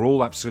Detective. We're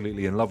all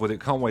absolutely in love with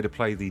it. Can't wait to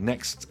play the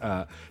next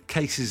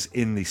cases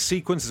in the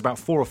sequence. There's about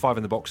 4 or 5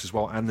 in the box as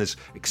well, and there's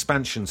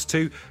expansions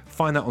too.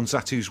 Find that on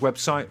Zatu's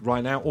website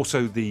right now.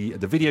 Also, the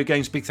video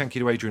games. Big thank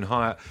you to Adrian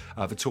Hyatt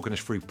for talking us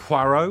through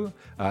Poirot,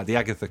 the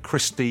Agatha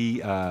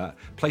Christie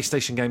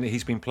PlayStation game that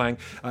he's been playing.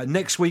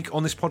 Next week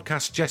on this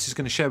podcast, Jess is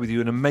going to share with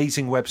you an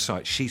amazing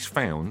website she's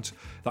found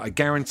that I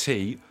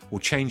guarantee will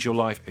change your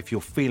life if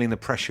you're feeling the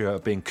pressure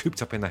of being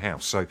cooped up in the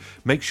house. So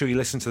make sure you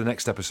listen to the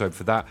next episode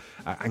for that,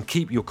 and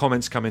keep your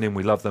comments coming in.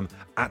 We love them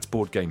at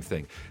Board Game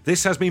Thing.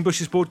 This has been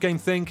Bush's Board Game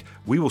Thing.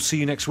 We will see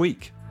you next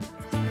week.